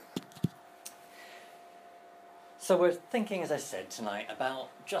So we're thinking, as I said tonight, about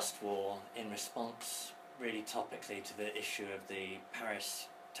just war in response, really topically, to the issue of the Paris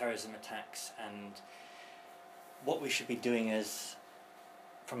terrorism attacks and what we should be doing as,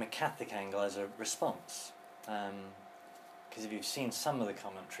 from a Catholic angle, as a response. Because if you've seen some of the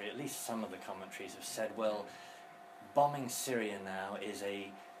commentary, at least some of the commentaries have said, well, bombing Syria now is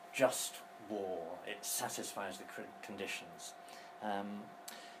a just war. It satisfies the conditions.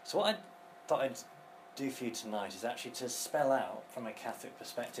 So what I thought I'd do for you tonight is actually to spell out, from a Catholic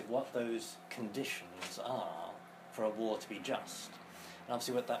perspective, what those conditions are for a war to be just. And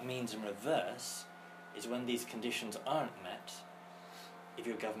obviously what that means in reverse is when these conditions aren't met, if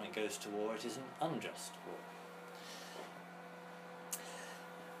your government goes to war, it is an unjust war.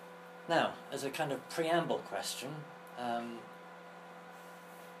 Now, as a kind of preamble question,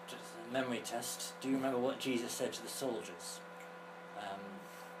 just a memory test, do you remember what Jesus said to the soldiers?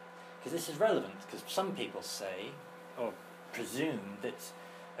 Because this is relevant, because some people say, or presume, that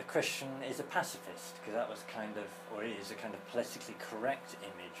a Christian is a pacifist, because that was kind of, or is, a kind of politically correct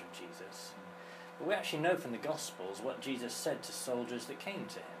image of Jesus. But we actually know from the Gospels what Jesus said to soldiers that came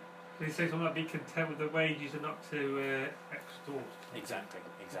to him. Did he say something like, be content with the wages and not to extort? Exactly.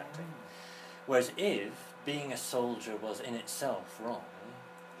 Whereas if being a soldier was in itself wrong,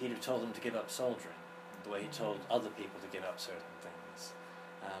 he'd have told them to give up soldiering, the way he told other people to give up certain things.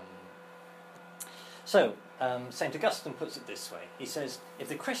 So, St. Augustine puts it this way. He says, if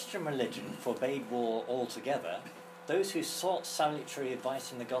the Christian religion forbade war altogether, those who sought salutary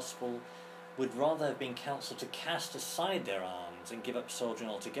advice in the gospel would rather have been counselled to cast aside their arms and give up soldiering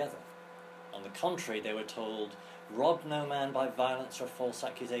altogether. On the contrary, they were told, rob no man by violence or false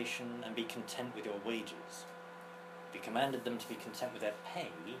accusation, and be content with your wages. If he commanded them to be content with their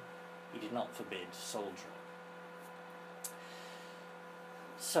pay, he did not forbid soldiering.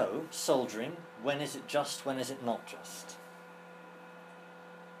 So, soldiering, when is it just, when is it not just?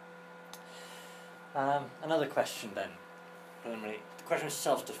 Another question then, preliminary, the question of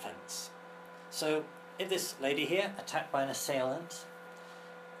self-defence. So, if this lady here, attacked by an assailant,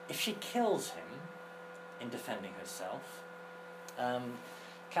 if she kills him in defending herself,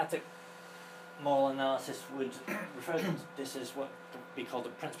 Catholic moral analysis would refer to this as what would be called the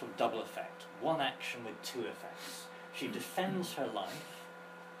principle of double effect. One action with two effects. She defends her life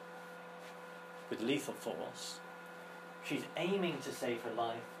with lethal force. She's aiming to save her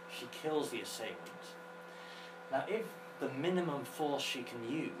life. She kills the assailant. Now, if the minimum force she can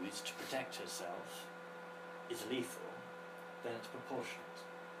use to protect herself is lethal, then it's proportionate.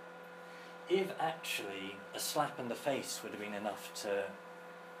 If actually a slap in the face would have been enough to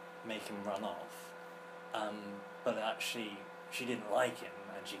make him run off, but actually she didn't like him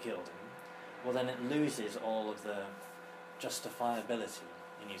and she killed him, well then it loses all of the justifiability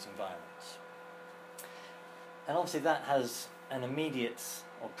in using violence. And obviously that has an immediate,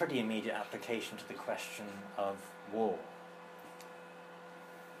 or pretty immediate, application to the question of war.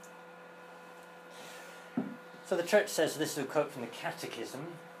 So the Church says, this is a quote from the Catechism,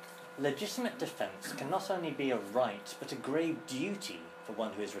 legitimate defence can not only be a right, but a grave duty for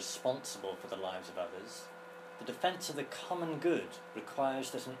one who is responsible for the lives of others. The defence of the common good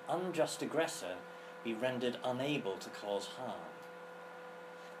requires that an unjust aggressor be rendered unable to cause harm.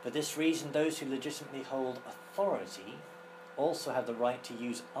 For this reason, those who legitimately hold authority also have the right to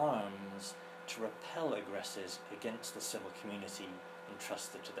use arms to repel aggressors against the civil community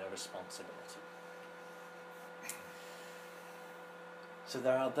entrusted to their responsibility. So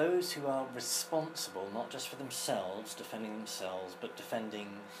there are those who are responsible not just for themselves, defending themselves, but defending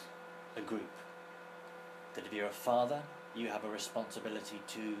a group. That if you're a father, you have a responsibility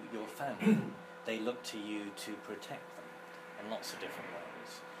to your family. They look to you to protect them in lots of different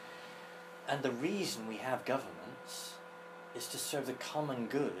ways. And the reason we have governments is to serve the common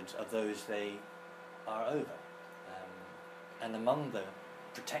good of those they are over. And among the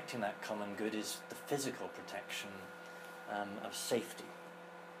protecting that common good is the physical protection of safety.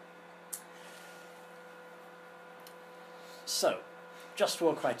 So, just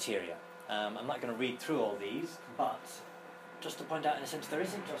war criteria. I'm not going to read through all these, but just to point out, in a sense, there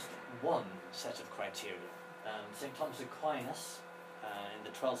isn't just one set of criteria. St. Thomas Aquinas, in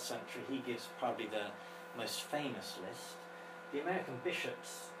the 12th century, he gives probably the most famous list. The American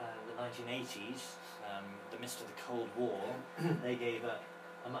bishops in the 1980s, the midst of the Cold War, they gave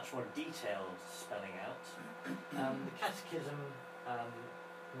a much more detailed spelling out. The Catechism,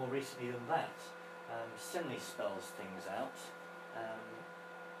 more recently than that, similarly spells things out.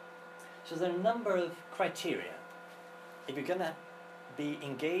 So there are a number of criteria. If you're going to be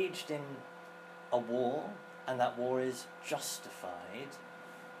engaged in a war, and that war is justified,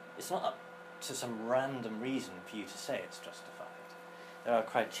 it's not up to some random reason for you to say it's justified. There are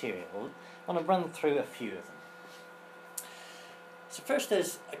criteria. I want to run through a few of them. So first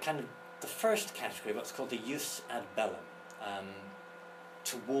there's a kind of the first category, what's called the jus ad bellum,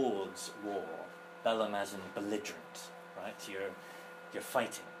 towards war. Bellum as in belligerent, right? You're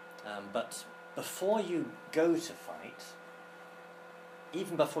fighting. But before you go to fight,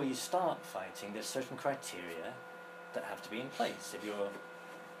 even before you start fighting, there's certain criteria that have to be in place if your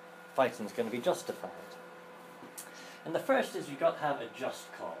fighting is going to be justified. And the first is you've got to have a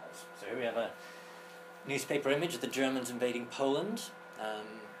just cause. So here we have a newspaper image of the Germans invading Poland.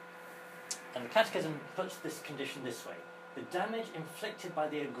 And the Catechism puts this condition this way. The damage inflicted by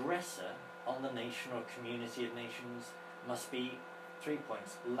the aggressor on the nation or community of nations must be 3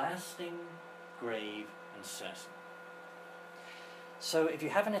 points: lasting, grave, and certain. So if you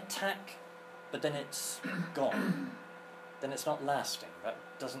have an attack, but then it's gone, then it's not lasting. That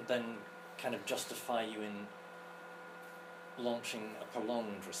doesn't then kind of justify you in launching a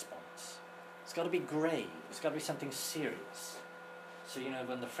prolonged response. It's got to be grave. It's got to be something serious. So,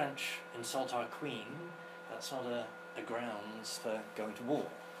 when the French insult our Queen, that's not a grounds for going to war.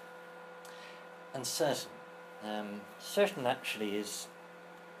 And certain. Certain actually is,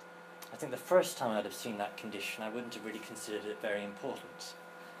 I think the first time I'd have seen that condition, I wouldn't have really considered it very important.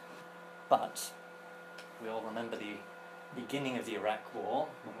 But we all remember the beginning of the Iraq War,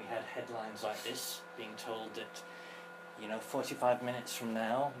 when we had headlines like this, being told that 45 minutes from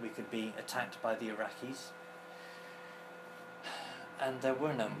now we could be attacked by the Iraqis. And there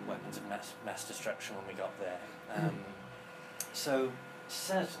were no weapons of mass destruction when we got there. So,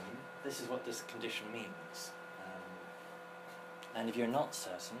 certain, this is what this condition means. And if you're not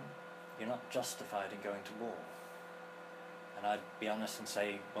certain, you're not justified in going to war. And I'd be honest and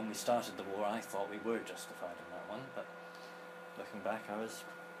say, when we started the war, I thought we were justified in that one, but looking back, I was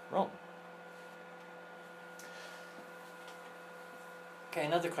wrong. Okay,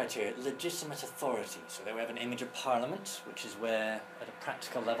 another criteria, legitimate authority. So there we have an image of Parliament, which is where, at a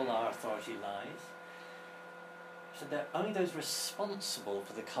practical level, our authority lies. So that only those responsible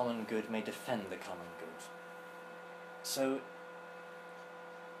for the common good may defend the common good. So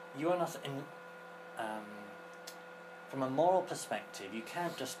you are not in... from a moral perspective, you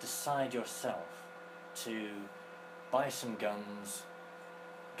can't just decide yourself to buy some guns,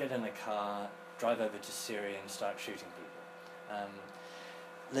 get in a car, drive over to Syria and start shooting people.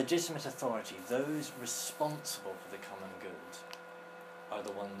 Legitimate authority, those responsible for the common good, are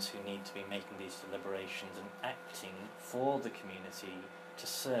the ones who need to be making these deliberations and acting for the community to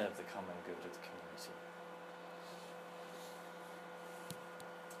serve the common good of the community.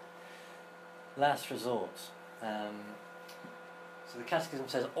 Last resort. So the Catechism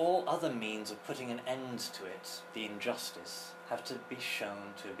says all other means of putting an end to it, the injustice, have to be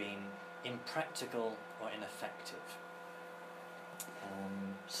shown to have been impractical or ineffective.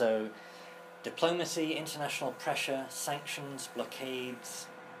 So diplomacy, international pressure, sanctions, blockades,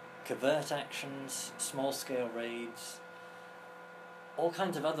 covert actions, small-scale raids, all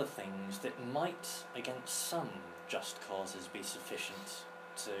kinds of other things that might, against some just causes, be sufficient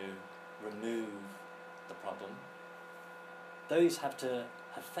to remove the problem. Those have to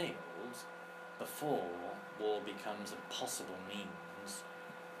have failed before war becomes a possible means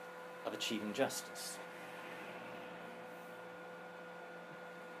of achieving justice.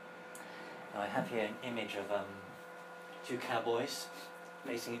 Now I have here an image of two cowboys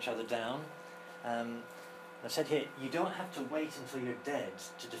facing each other down. I've said here, you don't have to wait until you're dead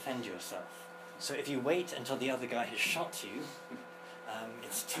to defend yourself. So if you wait until the other guy has shot you,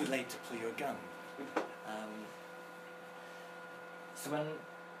 it's too late to pull your gun. So when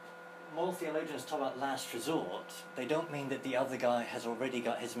moral theologians talk about last resort, they don't mean that the other guy has already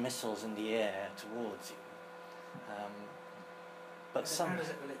got his missiles in the air towards you. But how does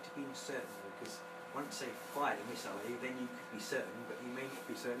it relate to being certain? Because once they fire the missile at you, then you could be certain, but you may not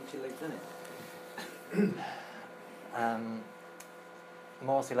be certain until they've done it.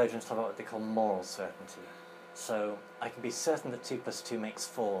 Moral theologians talk about what they call moral certainty. So I can be certain that 2 + 2 makes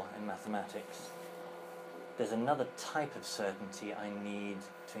 4 in mathematics. There's another type of certainty I need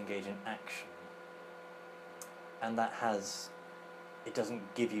to engage in action. And it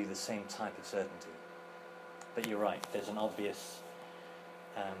doesn't give you the same type of certainty. But you're right, there's an obvious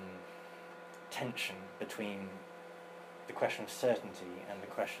tension between the question of certainty and the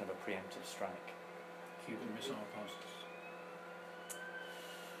question of a preemptive strike. Cuban Missile Crisis.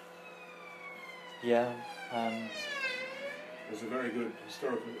 Yeah. There's a very good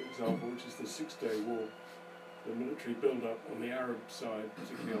historical example, which is the Six-Day War. The military build-up on the Arab side,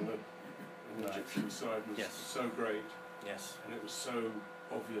 particularly on the Egyptian side, was Yes. so great, Yes. and it was so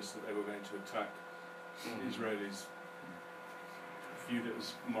obvious that they were going to attack, the Israelis viewed it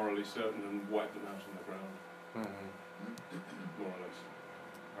as morally certain and wiped them out on the ground, more or less.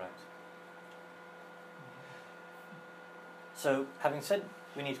 Right. So, having said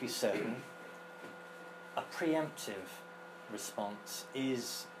we need to be certain, a preemptive response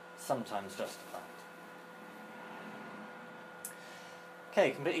is sometimes justified.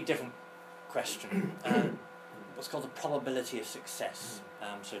 Okay, completely different question. What's called the probability of success.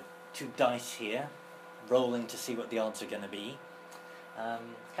 So, two dice here, rolling to see what the odds are going to be.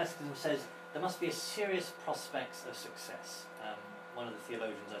 Catechism says there must be a serious prospects of success. One of the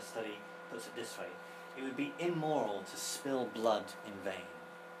theologians I study puts it this way: it would be immoral to spill blood in vain.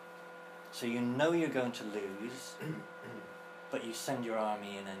 So you know you're going to lose, but you send your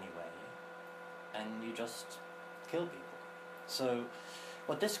army in anyway, and you just kill people. So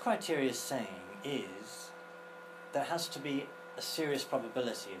what this criteria is saying is there has to be a serious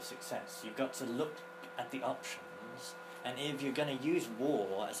probability of success. You've got to look at the options, and if you're going to use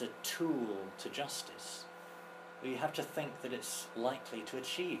war as a tool to justice, well, you have to think that it's likely to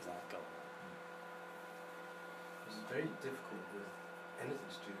achieve that goal. It's very difficult with anything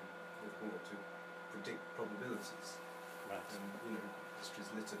to do with war to predict probabilities. Right.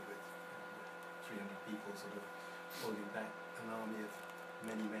 History's littered with 300 people sort of holding back an army of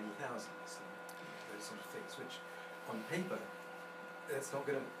many, many thousands, and those sort of things, which on paper, that's not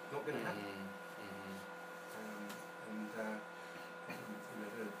going to happen.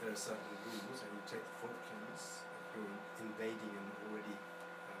 There are certain rules, and you take the Falklands, if you're invading an already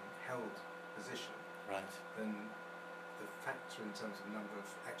held position, Right. then the factor in terms of number of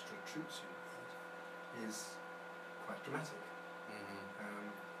extra troops you need is quite dramatic.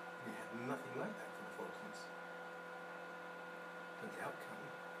 We had nothing like that for the Falklands, but the outcome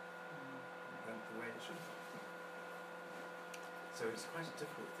went the way it should have. So it's quite a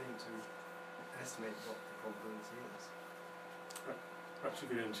difficult thing to estimate what the probability is. Perhaps you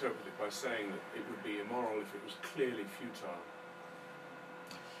could interpret it by saying that it would be immoral if it was clearly futile.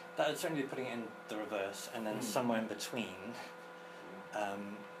 That would certainly be putting it in the reverse, and then somewhere in between.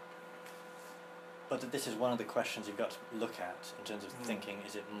 But that this is one of the questions you've got to look at in terms of thinking,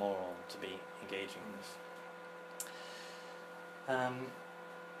 is it moral to be engaging in this?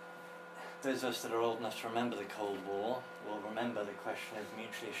 Those of us that are old enough to remember the Cold War will remember the question of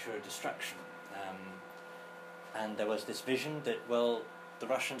mutually assured destruction. And there was this vision that, well, the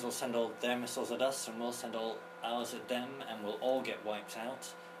Russians will send all their missiles at us and we'll send all ours at them and we'll all get wiped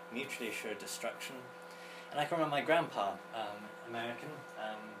out. Mutually assured destruction. And I can remember my grandpa, American,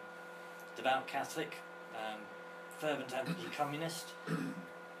 devout Catholic, fervent anti-communist,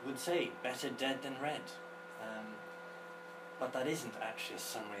 would say, better dead than red. But that isn't actually a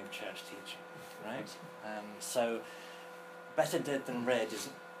summary of church teaching, right? So, better dead than red is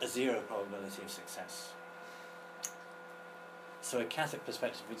a zero probability of success. So a Catholic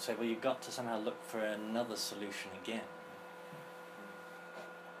perspective would say, well, you've got to somehow look for another solution again.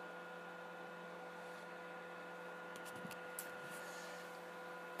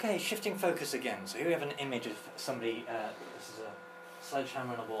 Okay, shifting focus again. So here we have an image of somebody, this is a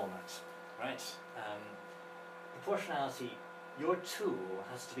sledgehammer and a walnut, right? Proportionality, your tool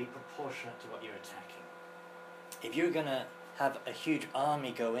has to be proportionate to what you're attacking. If you're going to have a huge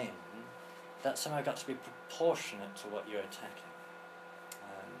army go in, that's somehow got to be proportionate to what you're attacking.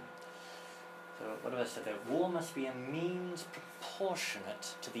 So what have I said there? War must be a means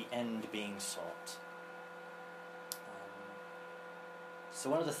proportionate to the end being sought. So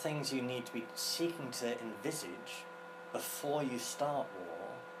one of the things you need to be seeking to envisage before you start war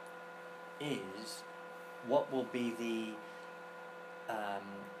is what will be the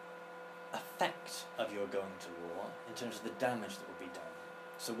effect of your going to war in terms of the damage that will be done.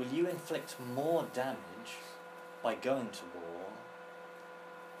 So will you inflict more damage by going to war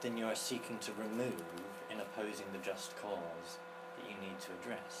than you are seeking to remove in opposing the just cause that you need to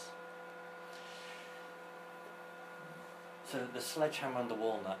address? So the sledgehammer and the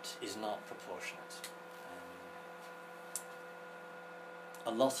walnut is not proportionate.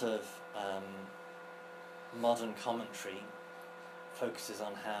 A lot of modern commentary focuses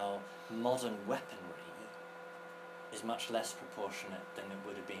on how modern weaponry is much less proportionate than it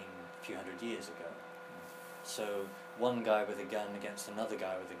would have been a few hundred years ago. So one guy with a gun against another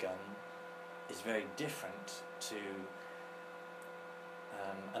guy with a gun is very different to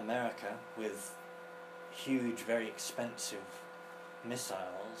America with huge, very expensive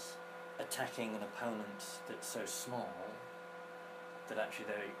missiles attacking an opponent that's so small that actually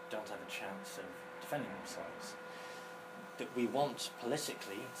they don't have a chance of defending themselves. That we want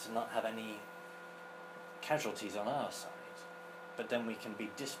politically to not have any casualties on our side. but then we can be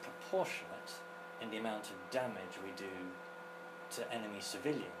disproportionate in the amount of damage we do to enemy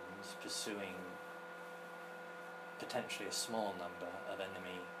civilians pursuing potentially a small number of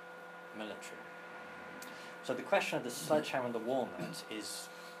enemy military. So the question of the sledgehammer and the walnut is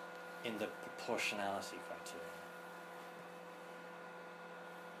in the proportionality criteria.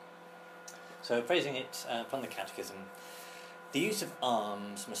 So phrasing it from the Catechism, the use of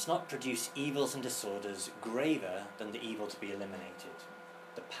arms must not produce evils and disorders graver than the evil to be eliminated.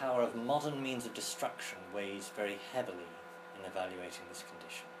 The power of modern means of destruction weighs very heavily in evaluating this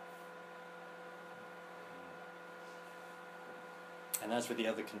condition. And as with the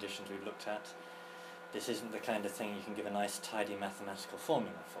other conditions we've looked at, this isn't the kind of thing you can give a nice tidy mathematical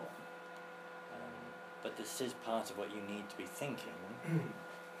formula for. But this is part of what you need to be thinking in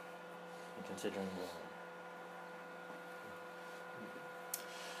considering war.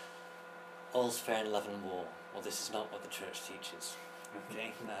 All's fair in love and war. Well, this is not what the Church teaches.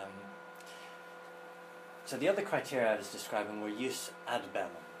 Okay. So the other criteria I was describing were jus ad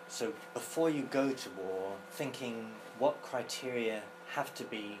bellum. So before you go to war, thinking what criteria have to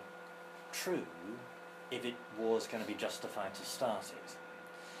be true if war is going to be justified to start it.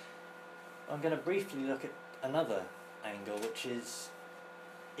 I'm going to briefly look at another angle, which is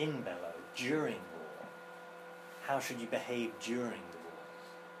in bello, during war. How should you behave during the war?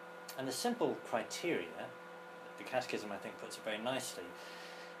 And the simple criteria, the Catechism I think puts it very nicely,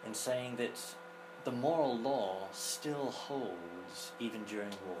 in saying that the moral law still holds even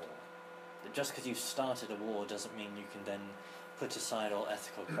during war. That just because you've started a war doesn't mean you can then put aside all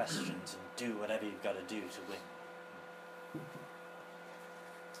ethical questions and do whatever you've got to do to win.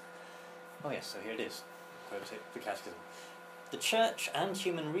 Oh yes, so here it is, quote the Catechism. The Church and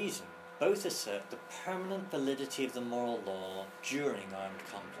human reason both assert the permanent validity of the moral law during armed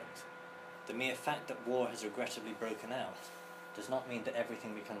conflict. The mere fact that war has regrettably broken out does not mean that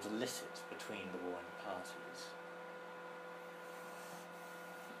everything becomes illicit between the warring parties.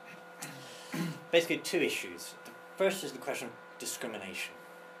 Basically two issues. The first is the question of discrimination.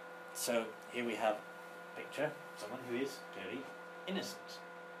 So here we have a picture of someone who is clearly innocent.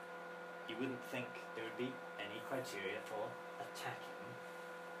 You wouldn't think there would be any criteria for attacking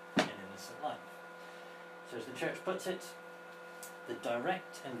an innocent life. So as the Church puts it, the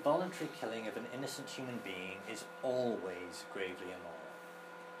direct and voluntary killing of an innocent human being is always gravely immoral.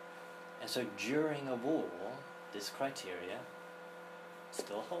 And so during a war, this criteria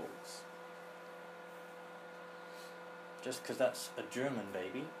still holds. Just because that's a German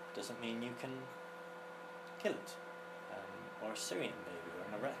baby doesn't mean you can kill it, or a Syrian baby, or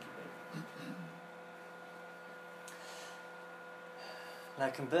an Iraqi baby. Now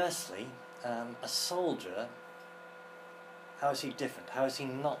conversely, a soldier, how is he different? How is he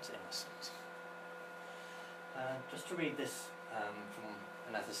not innocent? Just to read this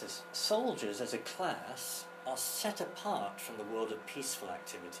from an ethicist, soldiers as a class are set apart from the world of peaceful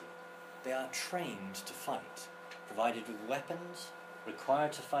activity. They are trained to fight, provided with weapons,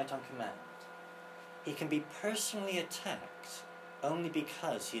 required to fight on command. He can be personally attacked only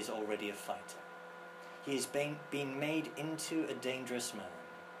because he is already a fighter. He is been made into a dangerous man,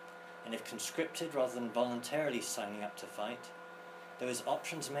 and if conscripted rather than voluntarily signing up to fight, though his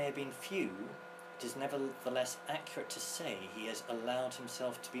options may have been few, it is nevertheless accurate to say he has allowed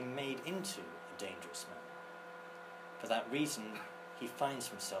himself to be made into a dangerous man. For that reason, he finds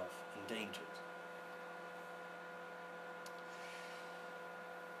himself endangered.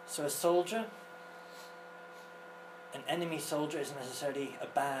 So a soldier, an enemy soldier isn't necessarily a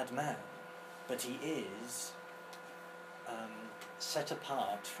bad man, but he is set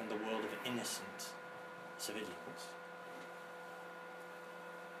apart from the world of innocent civilians.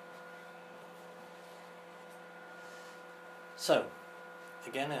 So,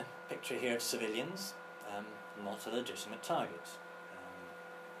 again a picture here of civilians, not a legitimate target.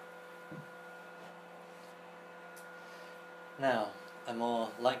 Now, a more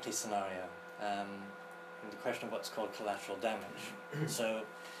likely scenario, the question of what's called collateral damage. So,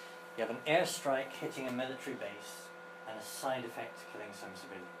 you have an airstrike hitting a military base and a side effect killing some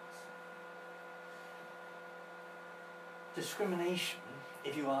civilians. Discrimination,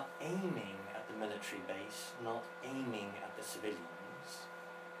 if you are aiming at the military base, not aiming at the civilians,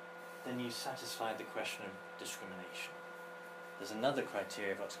 then you satisfy the question of discrimination. There's another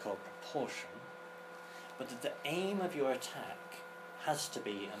criteria of what's called proportion, but that the aim of your attack has to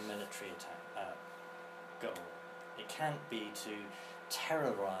be a military attack goal. It can't be to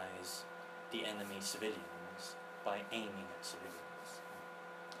terrorize the enemy civilians by aiming at civilians.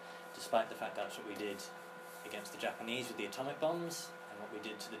 Despite the fact that's what we did against the Japanese with the atomic bombs, and what we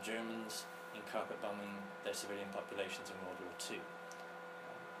did to the Germans in carpet bombing their civilian populations in World War II.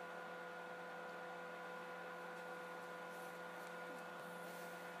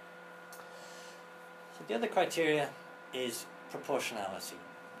 So the other criteria is proportionality.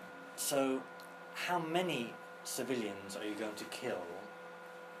 So how many civilians are you going to kill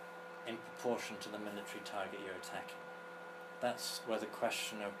in proportion to the military target you're attacking? That's where the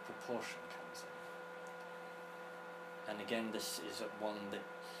question of proportion comes in. And again, this is one that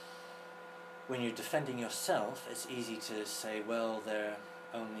when you're defending yourself, it's easy to say, well, they're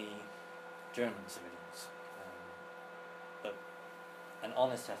only German civilians. But an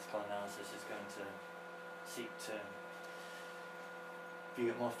honest ethical analysis is going to seek to view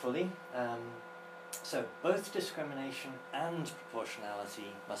it more fully. So both discrimination and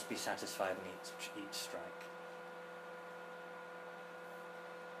proportionality must be satisfied in each strike.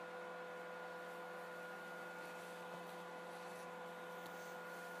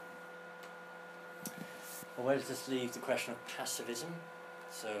 Well, where does this leave the question of pacifism?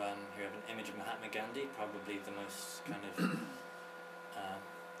 So here we have an image of Mahatma Gandhi, probably the most kind of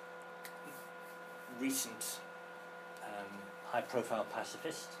recent high-profile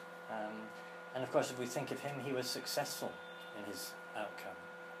pacifist. And of course, if we think of him, he was successful in his outcome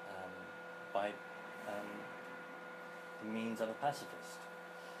by the means of a pacifist.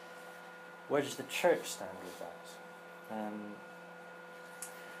 Where does the church stand with that?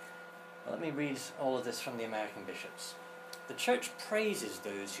 Well, let me read all of this from the American bishops. The church praises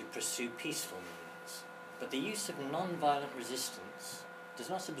those who pursue peaceful means, but the use of non-violent resistance does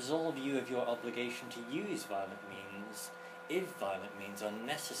not absolve you of your obligation to use violent means if violent means are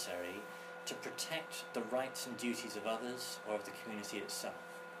necessary to protect the rights and duties of others or of the community itself.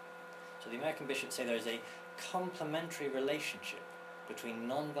 So the American bishops say there is a complementary relationship between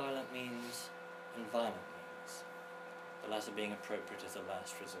non-violent means and violent means, the latter being appropriate as a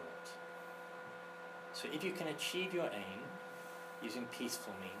last resort. So if you can achieve your aim using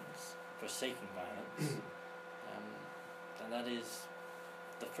peaceful means, forsaking violence, then that is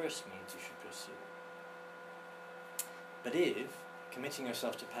the first means you should pursue. But if committing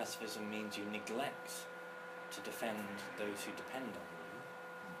yourself to pacifism means you neglect to defend those who depend on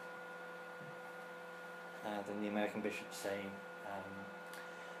you, then the American bishops say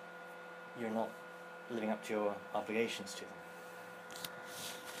you're not living up to your obligations to them.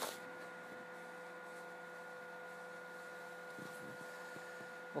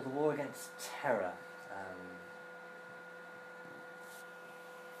 Well, the war against terror.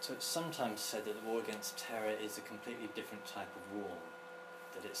 So it's sometimes said that the war against terror is a completely different type of war.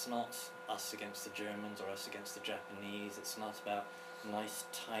 That it's not us against the Germans or us against the Japanese. It's not about nice,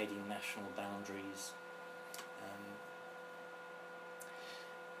 tidy national boundaries.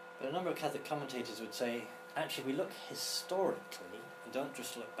 But a number of Catholic commentators would say, actually, we look historically and don't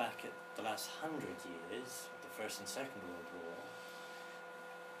just look back at the last 100 years, the First and Second World War,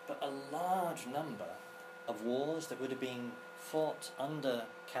 but a large number of wars that would have been fought under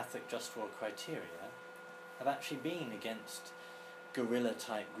Catholic just war criteria have actually been against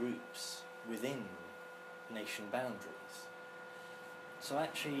guerrilla-type groups within nation boundaries. So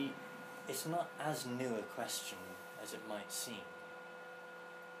actually, it's not as new a question as it might seem.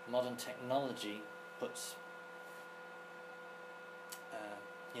 Modern technology puts,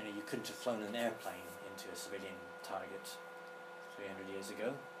 you couldn't have flown an airplane into a civilian target 300 years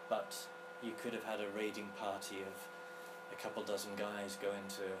ago, but you could have had a raiding party of a couple dozen guys go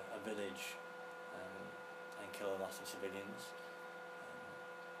into a village and kill a lot of civilians.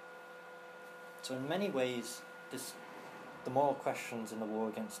 So in many ways, the moral questions in the war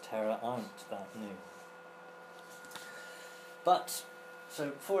against terror aren't that new. But,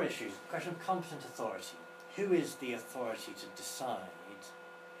 so 4 issues. Question of competent authority. Who is the authority to decide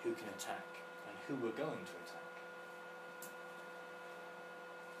who can attack and who we're going to attack?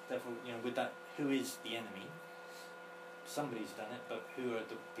 Therefore, with that, who is the enemy? Somebody's done it, but who are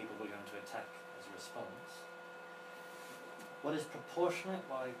the people we're going to attack as a response? What is proportionate?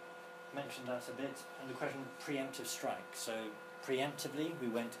 Well, I mentioned that a bit. And the question of preemptive strike. So, preemptively, we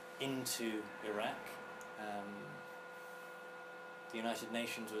went into Iraq. The United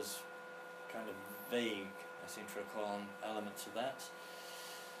Nations was kind of vague, I seem to recall, on elements of that.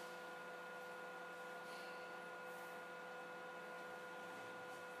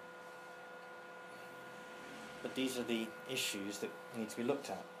 But these are the issues that need to be looked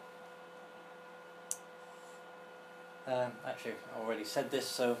at. Actually, I already said this,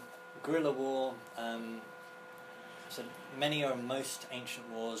 so guerrilla war, so many or most ancient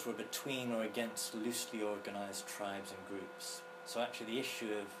wars were between or against loosely organised tribes and groups. So actually the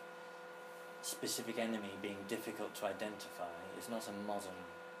issue of specific enemy being difficult to identify is not a modern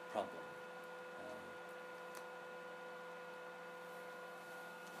problem.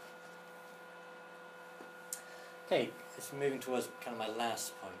 Okay, it's moving towards kind of my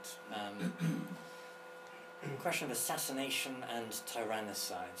last point. Question of assassination and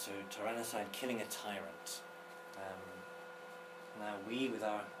tyrannicide. So tyrannicide, killing a tyrant. Now we, with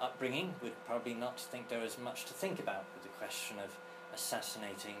our upbringing, would probably not think there is much to think about with the question of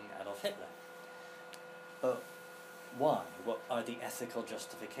assassinating Adolf Hitler. But why? What are the ethical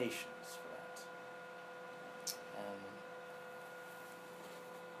justifications for that?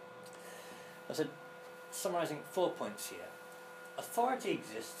 I said, summarising 4 points here. Authority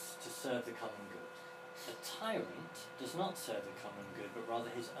exists to serve the common good. A tyrant does not serve the common good, but rather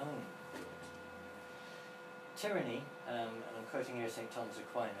his own good. Tyranny, and I'm quoting here St. Thomas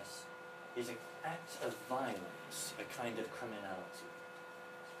Aquinas, is an act of violence, a kind of criminality.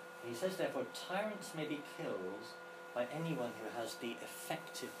 He says, therefore, tyrants may be killed by anyone who has the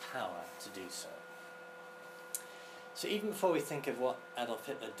effective power to do so. So even before we think of what Adolf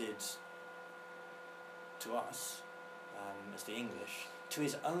Hitler did to us, as the English, to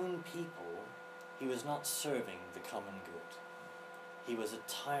his own people, he was not serving the common good. He was a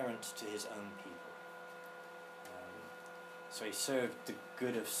tyrant to his own people. So he served the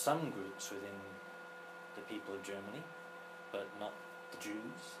good of some groups within the people of Germany, but not the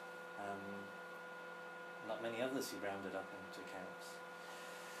Jews. Not many others he rounded up into camps.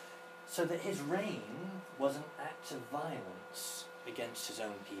 So that his reign was an act of violence against his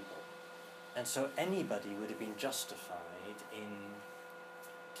own people. And so anybody would have been justified in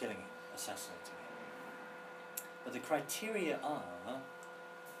killing him, assassinating him. But the criteria are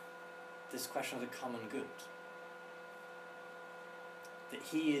this question of the common good. That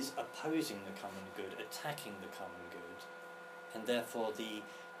he is opposing the common good, attacking the common good, and therefore the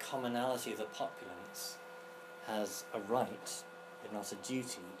commonality of the populace has a right, if not a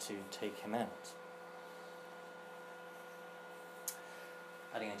duty, to take him out.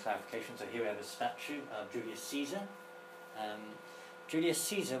 Adding in clarification, so here we have a statue of Julius Caesar. Julius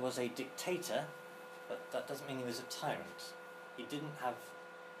Caesar was a dictator, but that doesn't mean he was a tyrant. He didn't have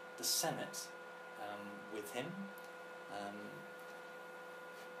the Senate with him.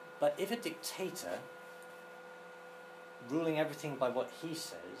 But if a dictator, ruling everything by what he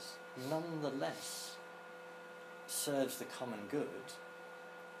says, nonetheless serves the common good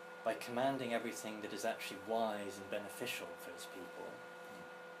by commanding everything that is actually wise and beneficial for his people,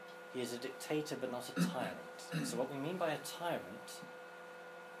 he is a dictator but not a tyrant. So what we mean by a tyrant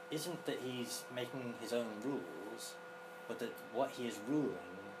isn't that he's making his own rules, but that what he is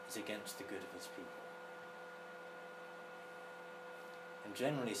ruling is against the good of his people. And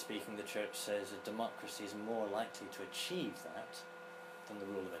generally speaking, the Church says a democracy is more likely to achieve that than the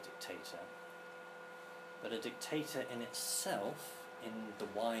rule of a dictator. But a dictator in itself, in the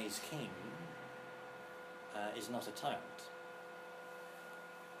wise king, is not a tyrant.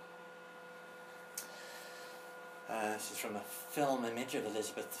 This is from a film image of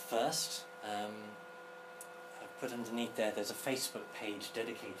Elizabeth I. I've put underneath there's a Facebook page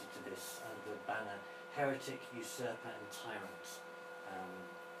dedicated to this under the banner Heretic, Usurper and Tyrant.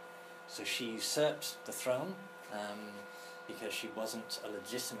 So she usurped the throne because she wasn't a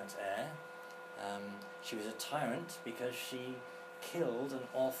legitimate heir. She was a tyrant because she killed an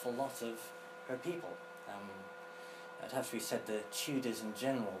awful lot of her people. It'd have to be said the Tudors in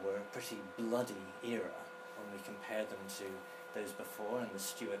general were a pretty bloody era when we compare them to those before and the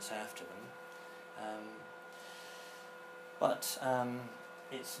Stuarts after them. But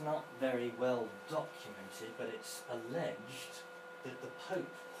it's not very well documented, but it's alleged that the Pope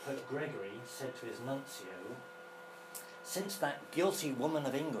Gregory, said to his nuncio, "Since that guilty woman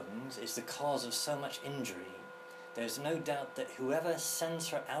of England is the cause of so much injury, there is no doubt that whoever sends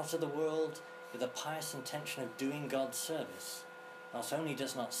her out of the world with a pious intention of doing God's service not only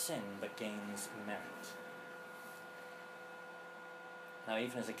does not sin, but gains merit." Now,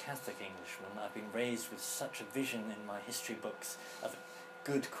 even as a Catholic Englishman, I've been raised with such a vision in my history books of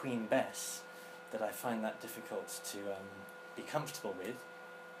good Queen Bess that I find that difficult to be comfortable with.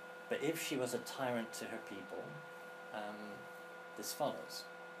 But if she was a tyrant to her people, this follows.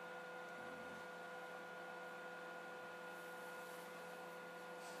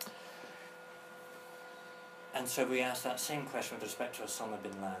 And so we ask that same question with respect to Osama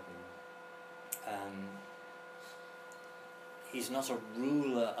bin Laden. He's not a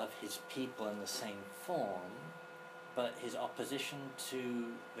ruler of his people in the same form, but his opposition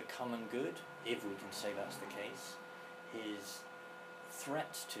to the common good, if we can say that's the case, his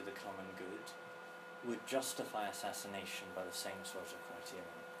threat to the common good would justify assassination by the same sort of criterion.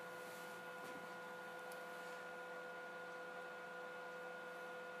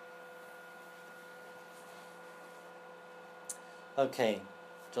 Okay,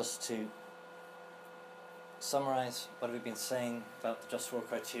 just to summarise what have we been saying about the just war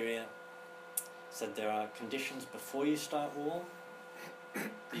criteria. Said there are conditions before you start war,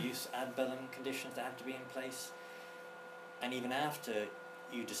 the use ad bellum conditions that have to be in place, and even after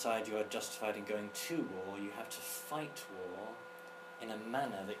you decide you are justified in going to war, you have to fight war in a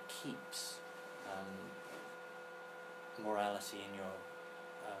manner that keeps morality in your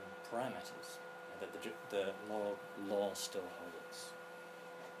parameters, that the moral law still holds.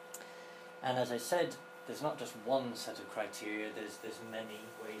 And as I said, there's not just one set of criteria, there's many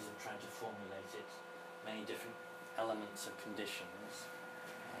ways of trying to formulate it, many different elements of conditions,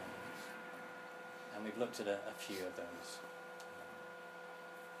 and we've looked at a few of those.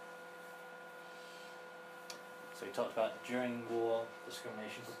 So we talked about during war,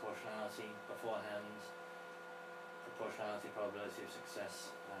 discrimination, proportionality, beforehand, proportionality, probability of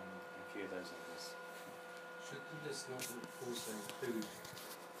success, and a few of those others. Should the list not also include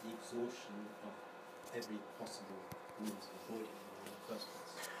the exhaustion of every possible means of avoiding war in the first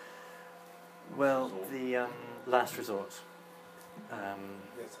place? Well, the last resort.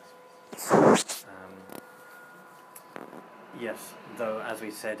 Yes, that's Yes, though as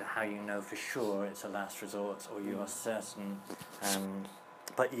we said, how you know for sure it's a last resort, or you are certain,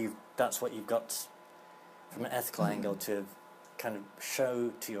 but that's what you've got from an ethical angle to kind of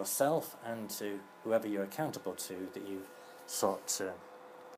show to yourself and to whoever you're accountable to that you've sought to